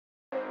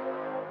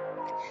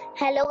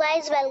Hello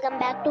guys, welcome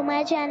back to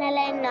my channel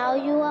and now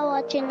you are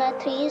watching a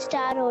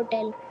 3-star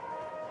hotel.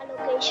 The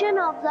location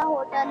of the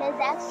hotel is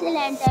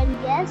excellent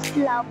and guests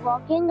love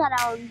walking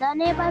around the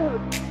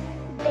neighborhood.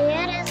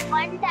 There is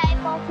one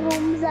type of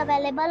rooms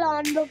available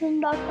on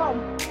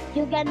booking.com.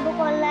 You can book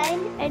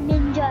online and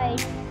enjoy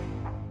it.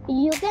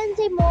 You can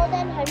see more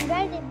than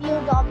 100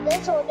 reviews of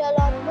this hotel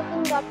on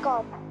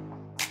booking.com.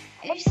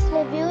 Its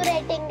review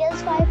rating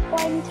is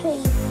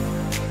 5.3.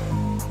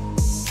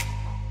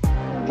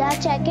 The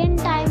check-in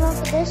time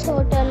of this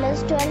hotel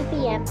is 12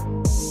 p.m.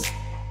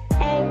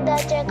 and the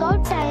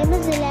check-out time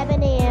is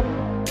 11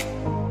 a.m.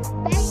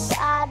 Pets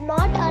are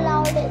not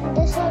allowed in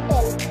this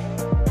hotel.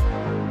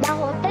 The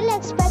hotel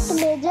accepts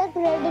major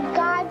credit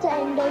cards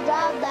and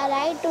reserves the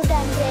right to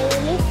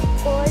temporarily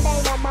hold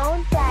an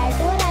amount prior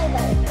to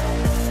arrival.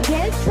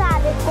 Guests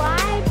are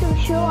required to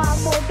show a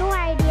photo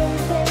ID and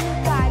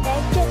credit card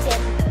at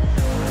check-in.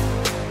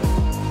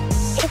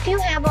 If you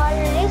have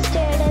already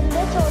stayed in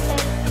this hotel,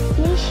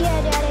 please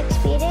share your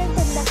experience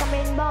in the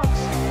comment box.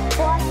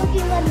 For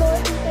booking or more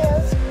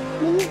details,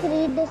 please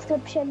read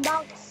description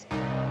box.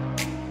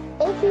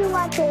 If you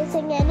are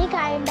facing any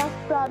kind of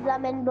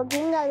problem in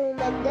booking a room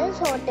in this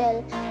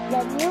hotel,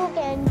 then you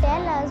can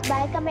tell us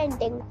by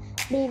commenting.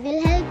 We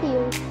will help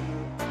you.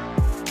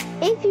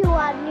 If you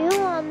are new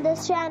on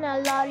this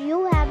channel or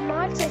you have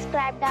not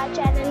subscribed our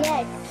channel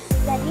yet,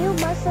 then you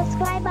must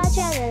subscribe our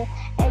channel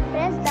and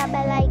press the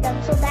bell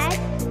icon so that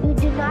you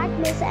do not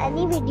miss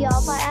any video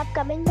of our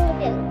upcoming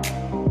hotel.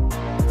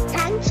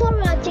 Thanks for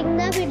watching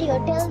the video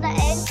till the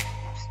end.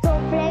 So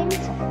friends,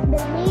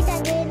 we'll meet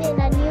again in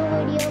a new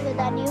video with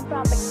a new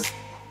property.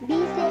 Be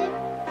safe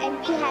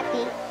and be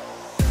happy.